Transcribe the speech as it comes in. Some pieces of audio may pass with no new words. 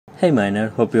Hey miner,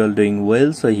 hope you all doing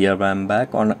well. So here I am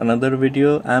back on another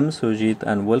video. I'm Sujit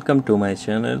and welcome to my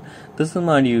channel. This is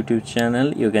my YouTube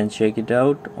channel. You can check it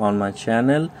out on my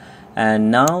channel. And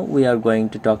now we are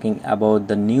going to talking about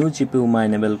the new GPU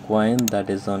mineable coin that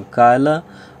is on Kyla.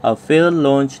 A fair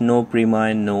launch, no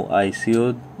pre-mine, no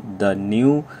ICO. The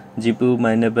new GPU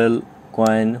mineable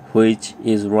coin which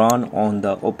is run on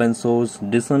the open source,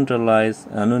 decentralized,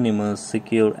 anonymous,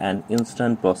 secure and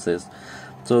instant process.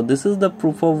 So this is the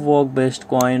proof of work based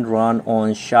coin run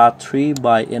on SHA-3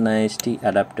 by NIST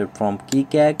adapted from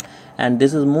KCN, and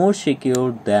this is more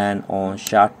secure than on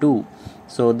SHA-2.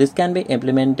 So this can be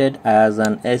implemented as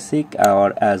an ASIC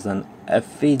or as an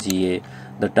FPGA.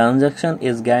 The transaction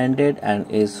is guaranteed and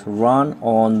is run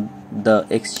on the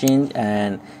exchange,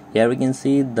 and here we can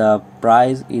see the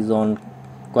price is on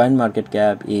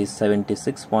CoinMarketCap is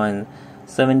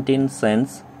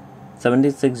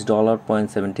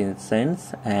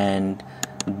 $76.17 and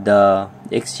the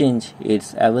exchange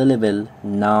is available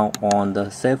now on the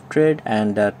SafeTrade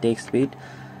and the TechSpeed,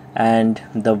 and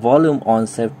the volume on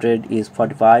SafeTrade is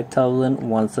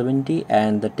 45,170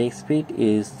 and the TechSpeed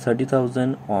is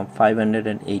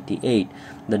 30,588.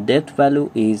 The depth value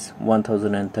is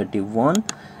 1031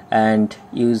 and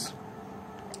is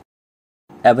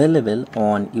available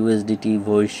on USDT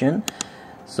version.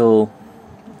 So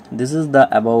this is the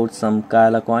about some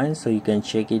Kylacoin, so you can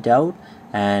check it out.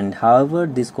 And however,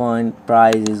 this coin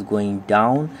price is going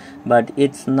down, but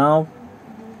it's now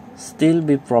still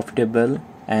be profitable,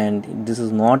 and this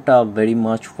is not a very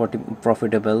much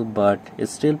profitable, but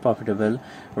it's still profitable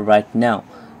right now.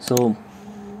 So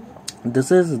this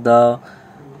is the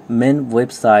main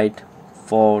website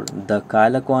for the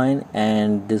Kylacoin,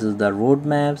 and this is the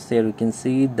roadmaps. Here you can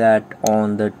see that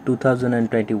on the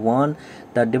 2021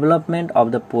 the development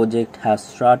of the project has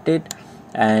started,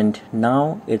 and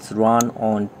now it's run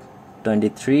on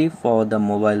 23 for the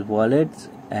mobile wallets,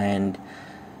 and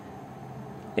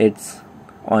it's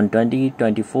on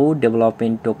 2024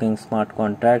 developing token smart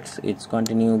contracts. Its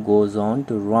continue goes on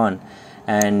to run,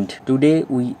 and today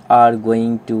we are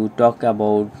going to talk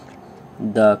about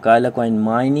the Kylacoin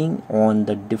mining on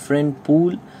the different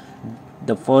pool.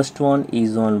 The first one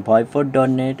is on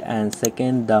Viper.net and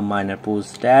second the miner pool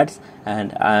stats,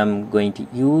 and I am going to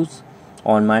use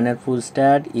on miner pool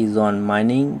stat is on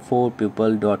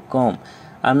mining4people.com.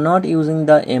 I'm not using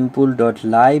the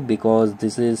mpool.live because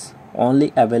this is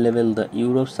only available the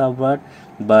Europe server,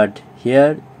 but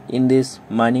here in this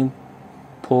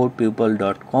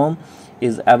mining4people.com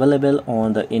is available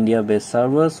on the India based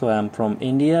server. So I am from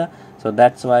India, so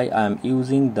that's why I am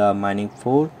using the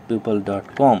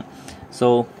mining4people.com.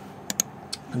 So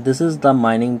this is the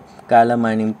Kyla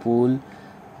mining pool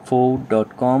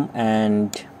 4.com,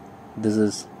 and this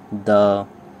is the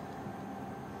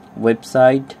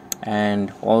website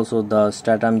and also the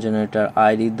stratum generator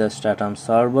ID, the stratum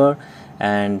server,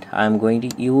 and I'm going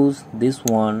to use this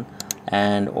one,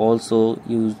 and also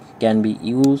can be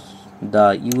used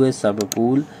the US server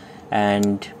pool.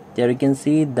 And there you can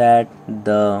see that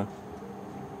the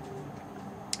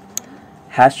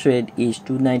hash rate is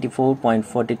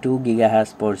 294.42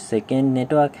 gigahash per second,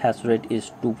 network hash rate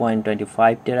is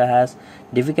 2.25 terahash,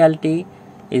 difficulty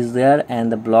is there, and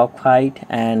the block height,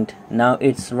 and now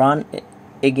it's run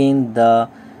again the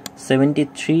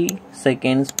 73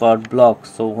 seconds per block.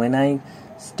 So when I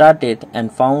started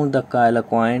and found the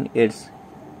Kylacoin, it's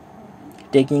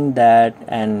taking that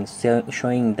and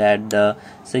showing that the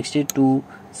 62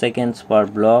 seconds per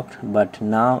block, but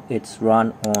now it's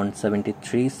run on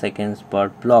 73 seconds per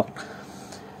block.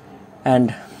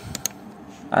 And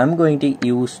I'm going to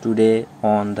use today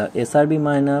on the SRB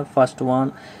miner first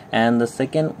one, and the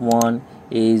second one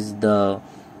is the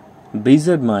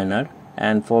BzMiner.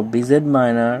 And for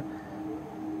BzMiner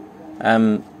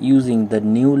I'm using the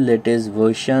new latest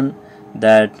version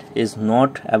that is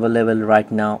not available right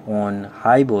now on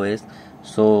HiveOS,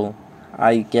 so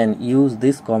I can use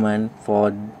this command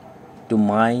to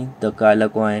mine the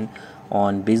Kylacoin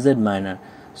on BzMiner.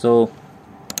 So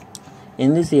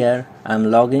in this here I'm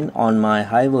logging on my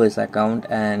HiveOS account,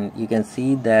 and you can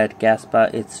see that Caspa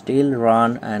is still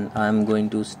run, and I'm going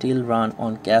to still run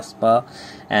on Caspa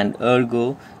and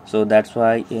Ergo. So that's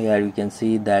why here you can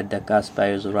see that the Caspa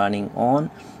is running on.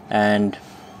 And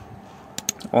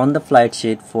on the flight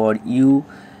sheet for you,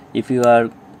 if you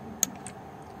are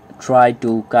try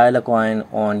to Kylacoin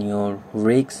on your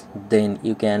rigs, then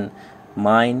you can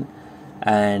mine.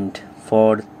 And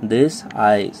for this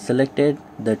I selected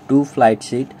the two flight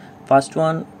sheet. First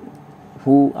one,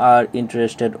 who are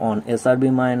interested on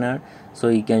SRB miner, so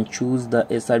you can choose the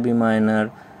SRB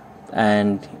miner,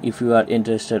 and if you are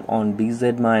interested on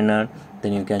BzMiner,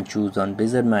 then you can choose on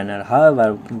BzMiner.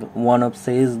 However, one of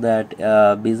says that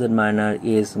BzMiner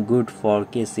is good for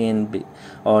KCN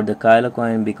or the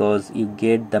Kylacoin because you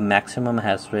get the maximum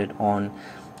hash rate on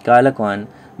Kylacoin,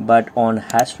 but on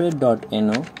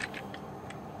hashrate.no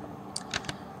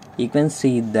you can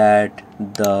see that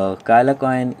the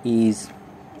Kylacoin is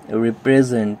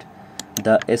represent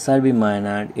the SRB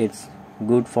miner. It's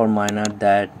good for miner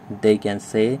that they can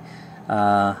say.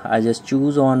 I just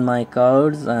choose on my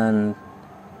cards and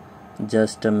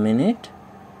just a minute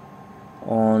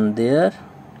on there.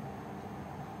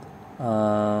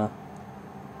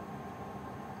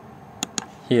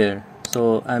 Here,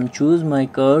 so I'm choose my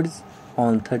cards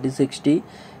on 3060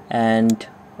 and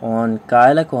on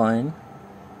Kylacoin.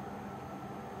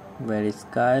 Where is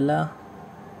Kyla?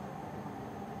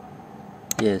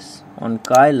 Yes, on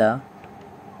Kyla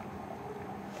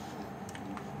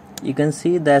you can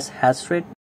see that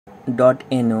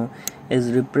hashrate.no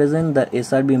is represent the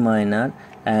SRB miner,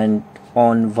 and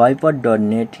on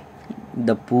viper.net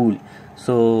the pool.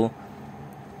 So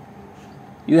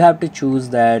you have to choose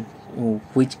that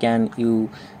which can you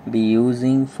be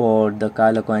using for the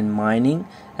Kylacoin mining,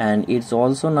 and it's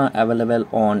also not available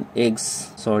on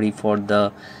X, sorry for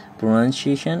the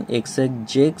pronunciation,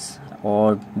 XXJX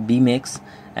or BMX,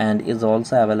 and is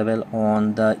also available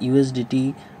on the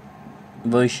USDT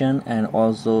version and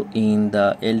also in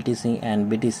the LTC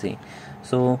and BTC.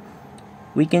 So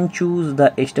we can choose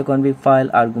the extra config file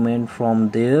argument from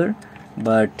there,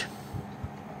 but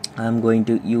I'm going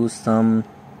to use some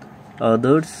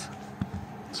others.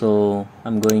 So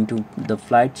I'm going to the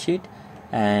flight sheet,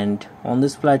 and on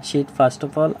this flight sheet first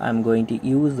of all I'm going to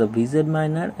use the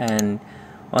BzMiner, and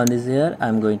on this here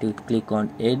I'm going to click on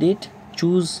edit.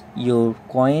 Choose your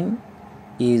coin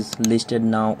is listed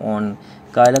now on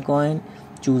Kylacoin.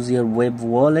 Choose your web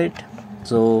wallet.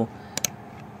 So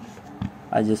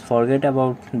I just forget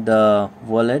about the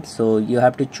wallet, so you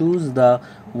have to choose the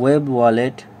web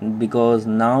wallet because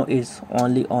now it's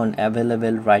only on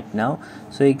available right now.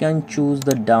 So you can choose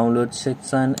the download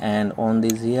section, and on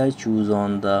this here choose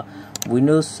on the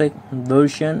Windows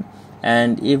version,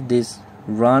 and if this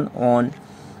run on,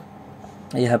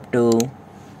 you have to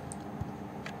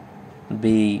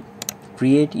be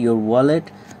create your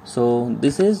wallet. So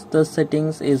this is the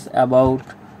settings is about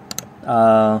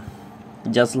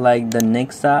just like the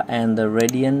Nexa and the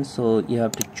Radiant. So you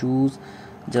have to choose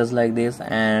just like this,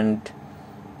 and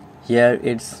here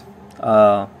it's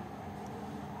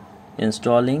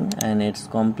installing and it's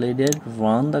completed.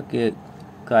 Run the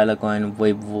Kylacoin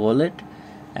web wallet,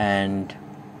 and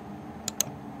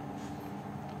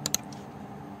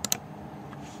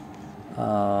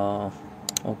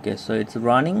okay, so it's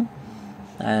running,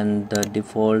 and the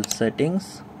default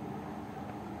settings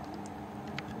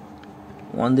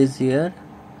on this here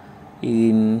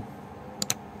in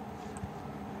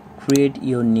create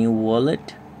your new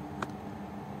wallet.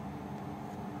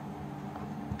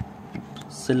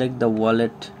 Select the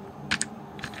wallet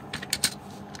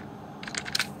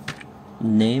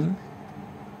name,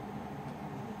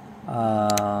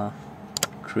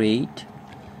 create,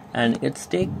 and it's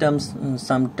take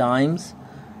some times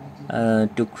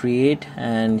to create.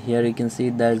 And here you can see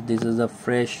that this is a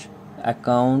fresh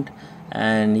account,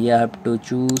 and you have to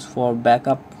choose for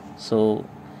backup. So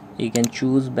you can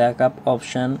choose backup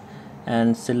option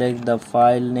and select the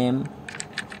file name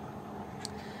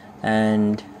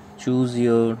and choose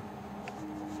your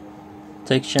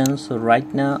section. So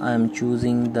right now I'm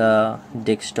choosing the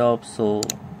desktop, so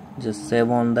just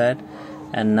save on that.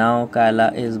 And now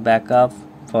Kyla is backup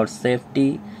for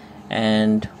safety,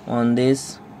 and on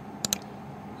this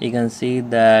you can see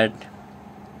that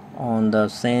on the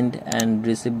send and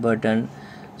receive button.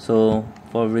 So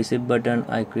for receive button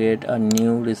I create a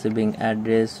new receiving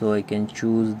address, so I can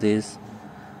choose this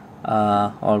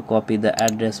or copy the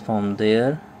address from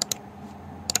there.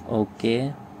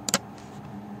 Okay,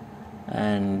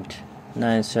 and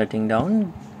now it's shutting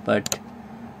down. But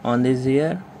on this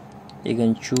here you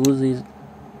can choose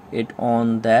it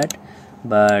on that,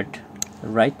 but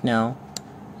right now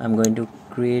I'm going to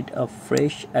create a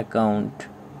fresh account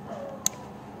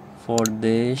for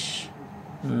this.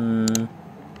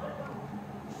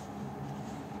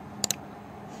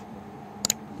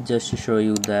 Just to show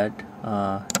you that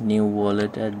new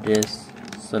wallet address,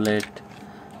 select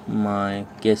my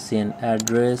KCN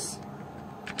address,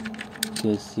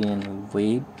 KCN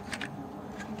web,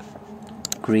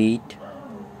 create,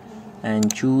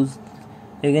 and choose.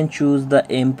 You can choose the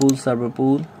mpool server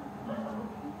pool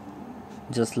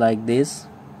just like this,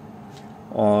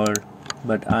 or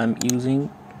but I'm using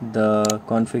the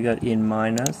configure in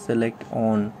miner. Select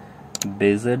on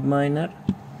BzMiner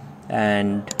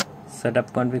and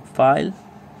setup config file,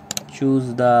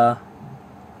 choose the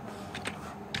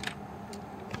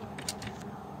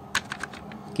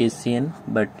KCN,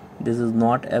 but this is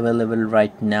not available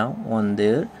right now on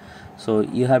there, so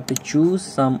you have to choose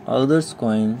some others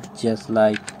coin just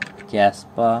like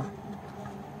Caspa.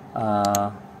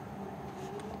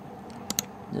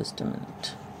 Just a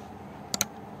minute.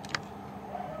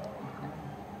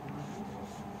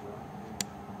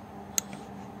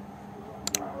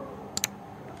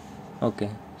 Okay,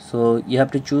 so you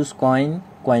have to choose coin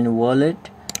wallet.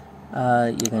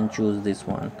 You can choose this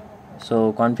one.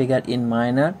 So configure in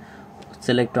miner,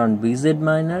 select on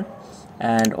BzMiner,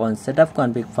 and on setup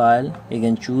config file you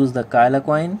can choose the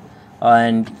Kylacoin.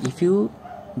 And if you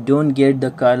don't get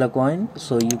the Kylacoin,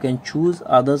 so you can choose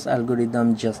others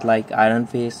algorithm just like Iron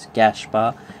Face,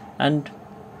 Caspa, and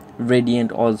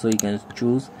Radiant also you can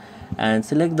choose, and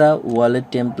select the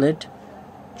wallet template,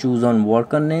 choose on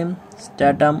worker name,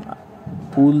 statum,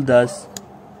 pool, thus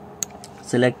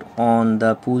select on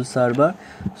the pool server.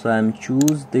 So I'm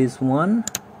choose this one,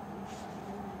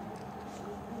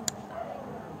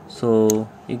 so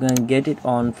you can get it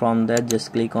on from there.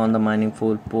 Just click on the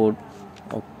Mineable port.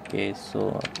 Okay,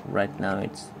 so right now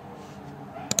it's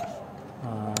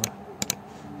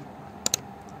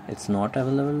not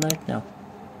available right now.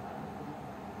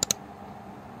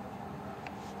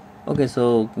 Okay,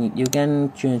 so you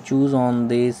can choose on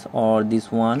this or this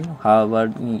one,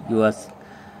 however you are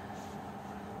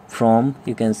from.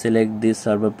 You can select this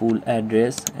server pool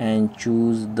address and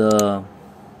choose the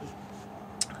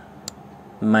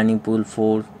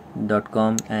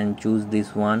mineable4.com and choose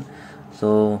this one.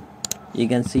 So you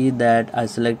can see that I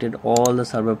selected all the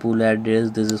server pool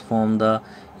address. This is from the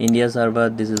India server,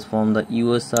 this is from the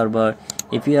US server.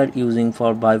 If you are using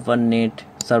for BzMiner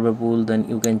server pool, then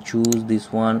you can choose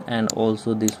this one and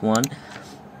also this one.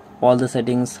 All the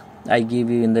settings I give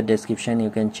you in the description, you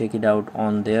can check it out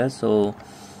on there. So,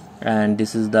 and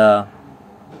this is the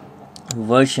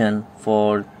version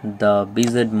for the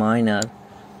BzMiner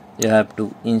you have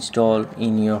to install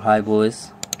in your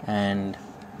HiveOS, and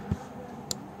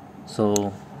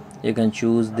so you can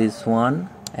choose this one.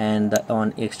 And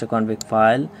on extra config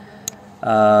file,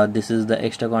 this is the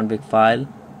extra config file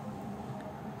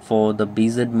for the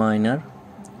BzMiner.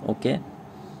 Okay,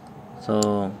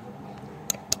 so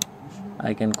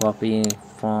I can copy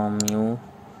from you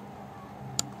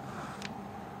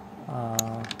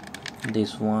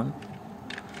this one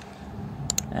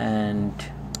and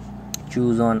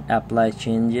choose on apply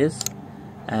changes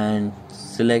and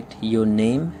select your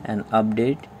name and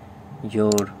update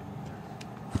your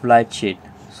flight sheet.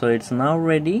 So it's now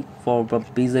ready for the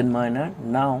BzMiner.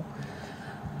 Now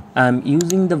I'm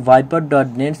using the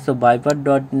viper.net. so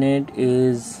viper.net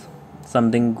is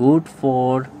something good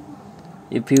for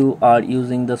if you are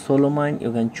using the solo mine,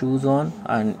 you can choose on,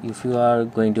 and if you are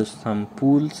going to some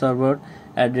pool server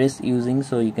address using,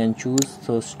 so you can choose.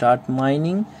 So start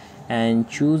mining and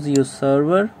choose your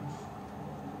server,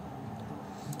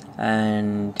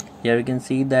 and here you can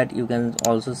see that you can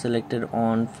also select it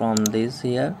on from this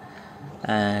here,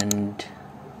 and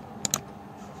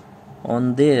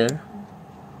on there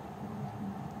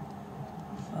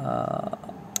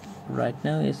right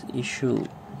now issue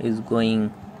is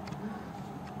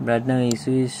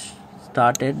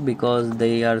started because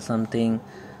they are something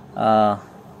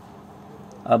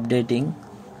updating,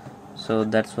 so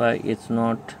that's why it's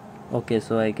not okay.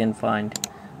 So I can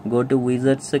go to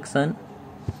wizard section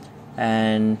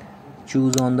and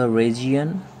choose on the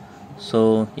region.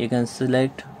 So you can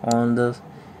select on the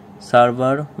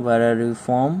server where you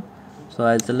from. So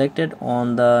I selected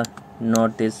on the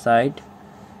northeast side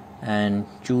and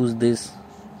choose this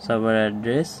server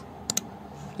address.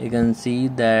 You can see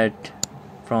that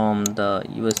from the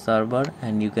US server,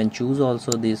 and you can choose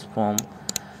also this from,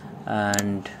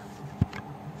 and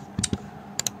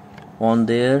on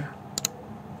there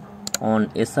on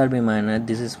SRB Miner,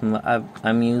 this is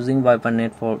I'm using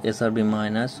ViperNet for SRB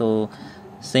Miner. So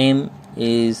same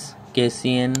is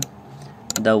KCN,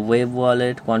 the web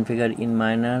wallet, configure in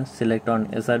miner, select on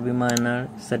SRB Miner,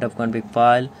 setup config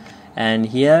file, and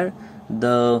here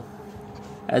the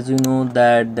as you know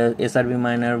that the SRB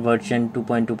Miner version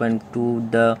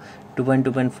 2.2.2, the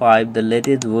 2.2.5, the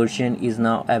latest version is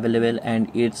now available, and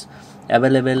it's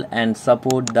available and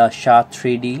support the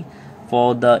SHA-3D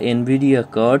for the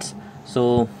NVIDIA cards.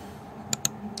 So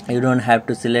you don't have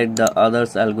to select the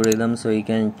others algorithm, so you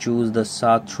can choose the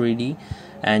SHA-3D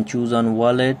and choose on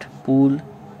wallet, pool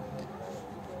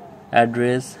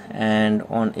address, and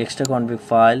on extra config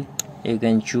file you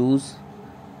can choose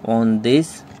on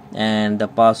this, and the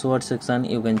password section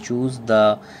you can choose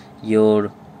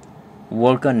your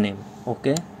worker name.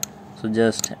 Okay, So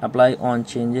just apply on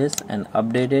changes and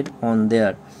update it on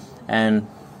there. And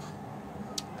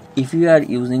if you are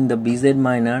using the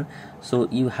BzMiner, so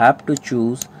you have to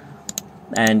choose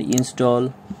and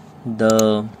install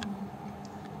the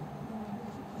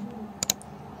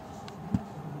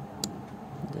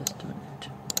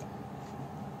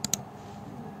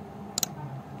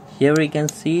here we can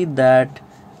see that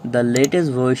the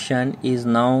latest version is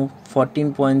now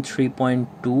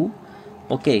 14.3.2.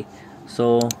 okay,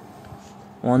 so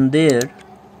on there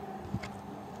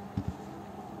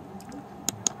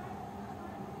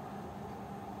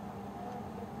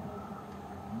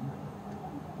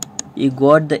you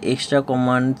got the extra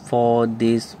command for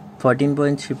this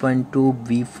 14.3.2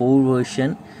 v4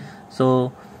 version.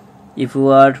 So if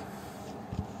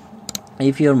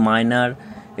your miner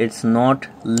it's not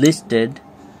listed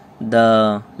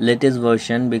the latest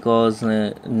version, because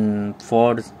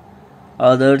for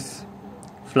others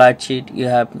flat sheet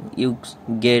you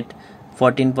get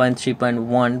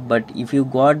 14.3.1, but if you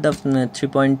got the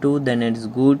 3.2 then it's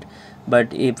good.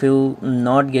 But if you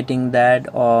not getting that,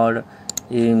 or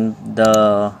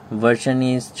the version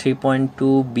is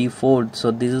 3.2 b4,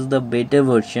 so this is the beta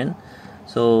version.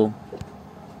 So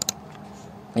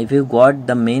if you got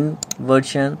the main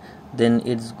version then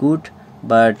it's good,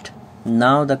 but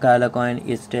now the Kylacoin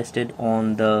is tested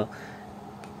on the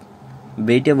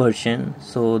beta version,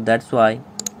 so that's why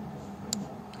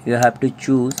you have to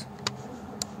choose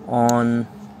on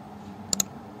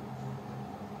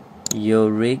your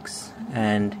rigs,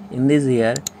 and in this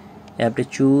here you have to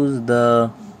choose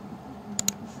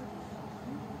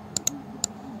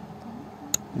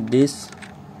this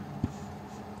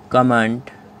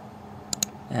command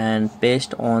and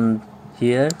paste on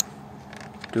here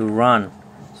to run.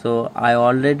 So I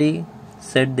already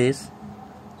said this,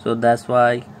 so that's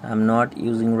why I'm not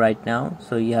using right now.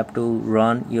 So you have to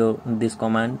run this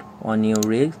command on your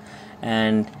rigs,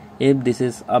 and if this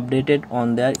is updated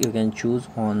on there you can choose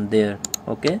on there.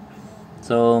 Okay,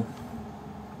 so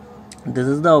this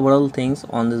is the overall things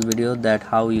on this video, that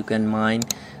how you can mine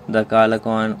the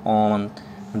Kylacoin on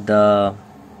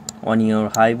your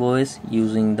HiveOS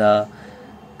using the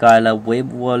Kyla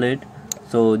web wallet.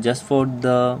 So just for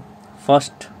the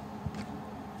first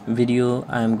video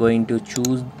I am going to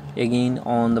choose again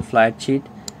on the flat sheet,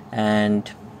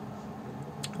 and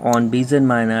on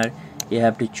BzMiner you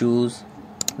have to choose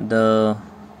the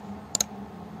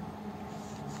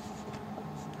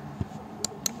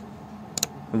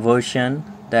version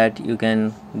that you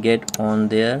can get on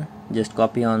there. Just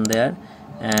copy on there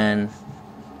and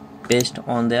paste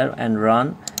on there and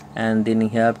run, and then you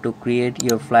have to create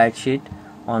your flat sheet.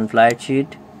 On flat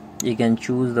sheet you can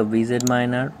choose the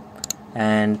BzMiner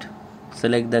and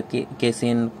select the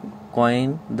KCN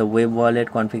coin, the web wallet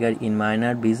configured in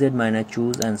miner, BzMiner,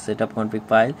 choose and setup config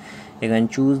file. You can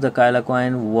choose the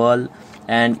Kylacoin wall.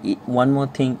 And one more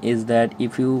thing is that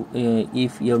if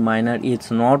your miner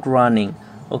is not running,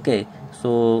 okay,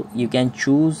 so you can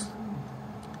choose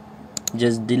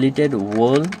just deleted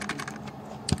wall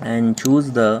and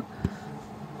choose the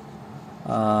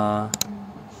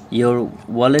your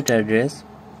wallet address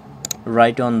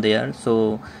right on there,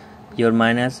 so your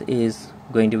miners is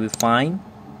going to be fine.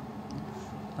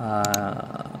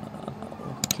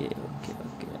 Okay,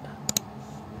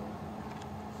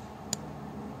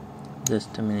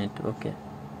 just a minute. Okay,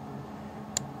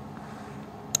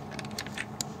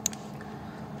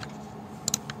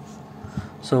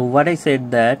 so what I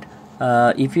said that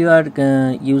if you are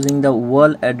using the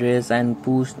wall address and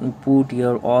put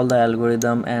your all the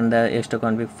algorithm and the extra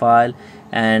config file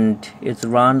and it's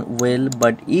run well,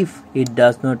 but if it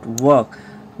does not work,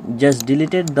 just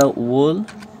delete the wall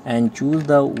and choose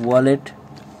the wallet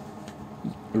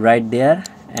right there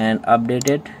and update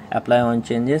it, apply on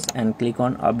changes and click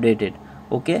on update it.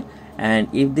 Okay, and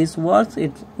if this works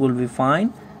it will be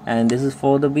fine. And this is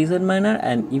for the BzMiner.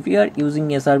 And if you are using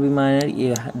SRB Miner,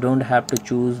 you don't have to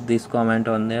choose this comment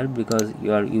on there, because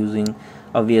you are using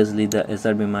obviously the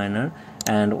SRB Miner.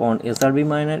 And on SRB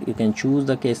Miner you can choose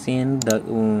the KCN, the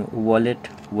wallet,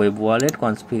 web wallet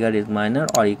configured is miner,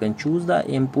 or you can choose the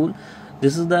mpool.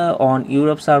 This is the on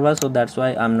Europe server, so that's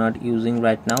why I'm not using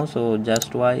right now. So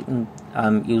just why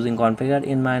I'm using configured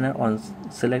in miner. On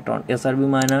select on SRB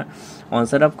Miner, on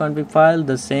setup config file,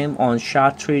 the same on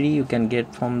SHA-3D you can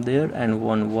get from there. And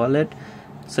on wallet,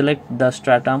 select the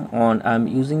stratum. On I'm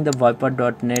using the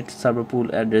viper.net server pool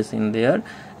address in there,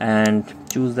 and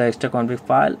choose the extra config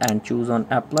file and choose on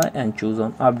apply and choose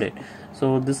on update.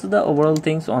 So this is the overall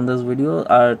things on this video.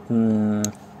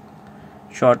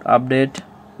 Short update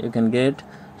you can get.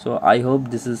 So I hope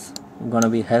this is gonna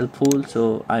be helpful.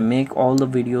 So I make all the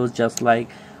videos just like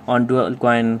on dual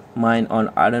coin mine on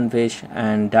Ironfish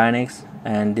and Dynex,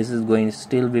 and this is going to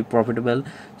still be profitable.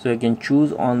 So you can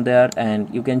choose on there,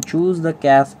 and you can choose the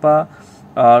Caspa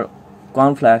or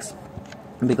Conflux,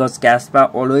 because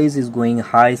Caspa always is going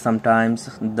high. Sometimes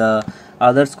the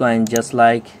others coin, just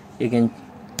like you can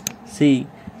see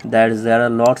that there are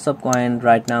lots of coin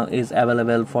right now is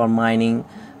available for mining.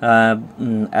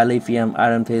 Lithium,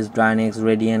 Ironfish, Dynex,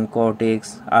 Radiant,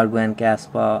 Cortex, Argo and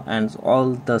Caspa, and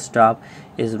all the stuff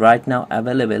is right now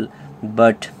available.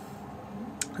 But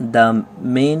the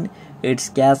main, its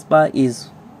Caspa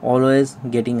is always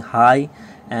getting high,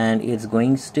 and it's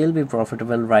going still be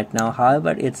profitable right now.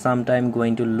 However, it's sometime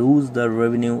going to lose the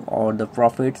revenue or the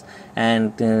profits,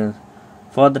 and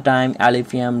for the time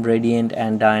Lithium, Radiant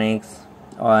and Dynex,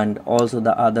 and also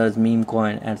the others meme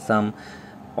coin and some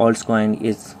altcoin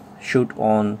is shoot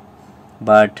on.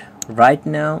 But right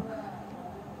now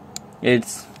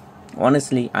it's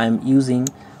honestly I'm using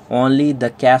only the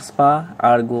Caspa,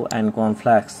 Argo and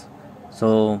Conflux.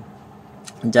 So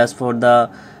just for the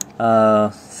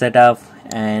setup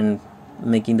and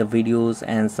making the videos,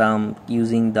 and some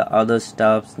using the other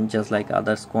stuffs just like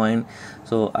others coin,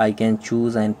 so I can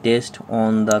choose and test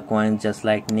on the coins just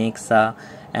like Nexa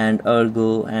and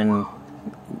Argo, and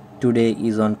today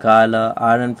is on Kala,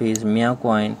 Ironfish,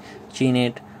 Meowcoin,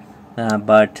 Chinet,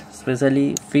 but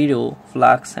especially Fido,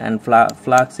 Flux, and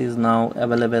Flux is now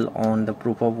available on the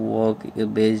proof of work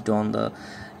based on the,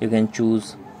 you can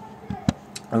choose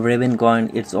Raven coin,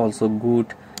 it's also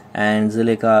good, and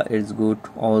Zilliqa is good,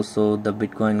 also the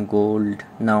Bitcoin Gold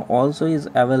now also is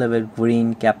available.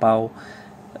 Green, Kappa,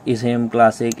 Ethereum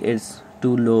Classic, it's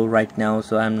too low right now,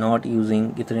 so I'm not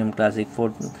using Ethereum Classic.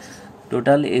 For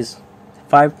total is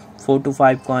 4 to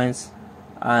 5 coins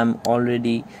I'm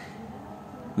already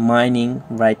mining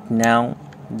right now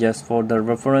just for the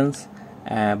reference.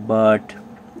 But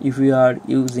if you are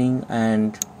using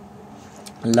and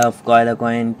love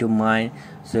Kylacoin to mine,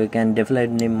 so you can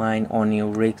definitely mine on your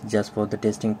rigs just for the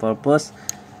testing purpose.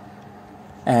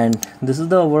 And this is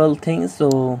the overall thing.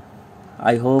 So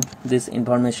I hope this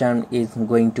information is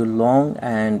going too long,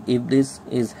 and if this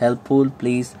is helpful,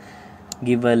 please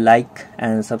give a like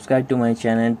and subscribe to my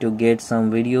channel to get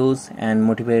some videos and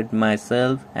motivate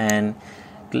myself. And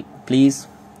please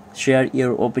share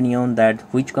your opinion that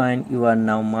which coin you are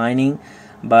now mining.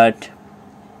 But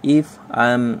if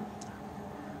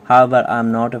however,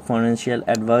 I'm not a financial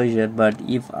advisor, but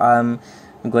if I'm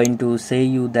going to say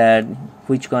you that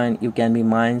which coin you can be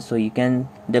mined, so you can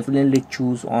definitely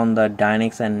choose on the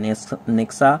Dynex and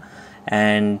Nexa,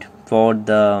 and for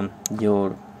the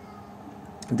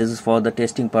this is for the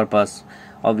testing purpose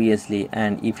obviously.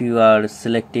 And if you are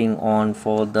selecting on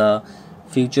for the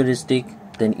futuristic,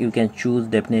 then you can choose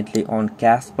definitely on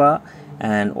Caspa,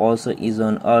 and also is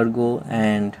on Argo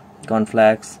and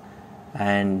Conflux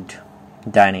and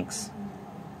Dynex.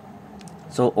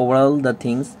 So overall the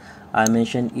things I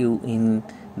mentioned you in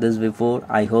this before,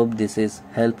 I hope this is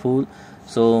helpful.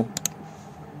 So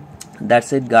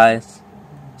that's it guys,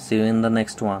 see you in the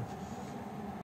next one.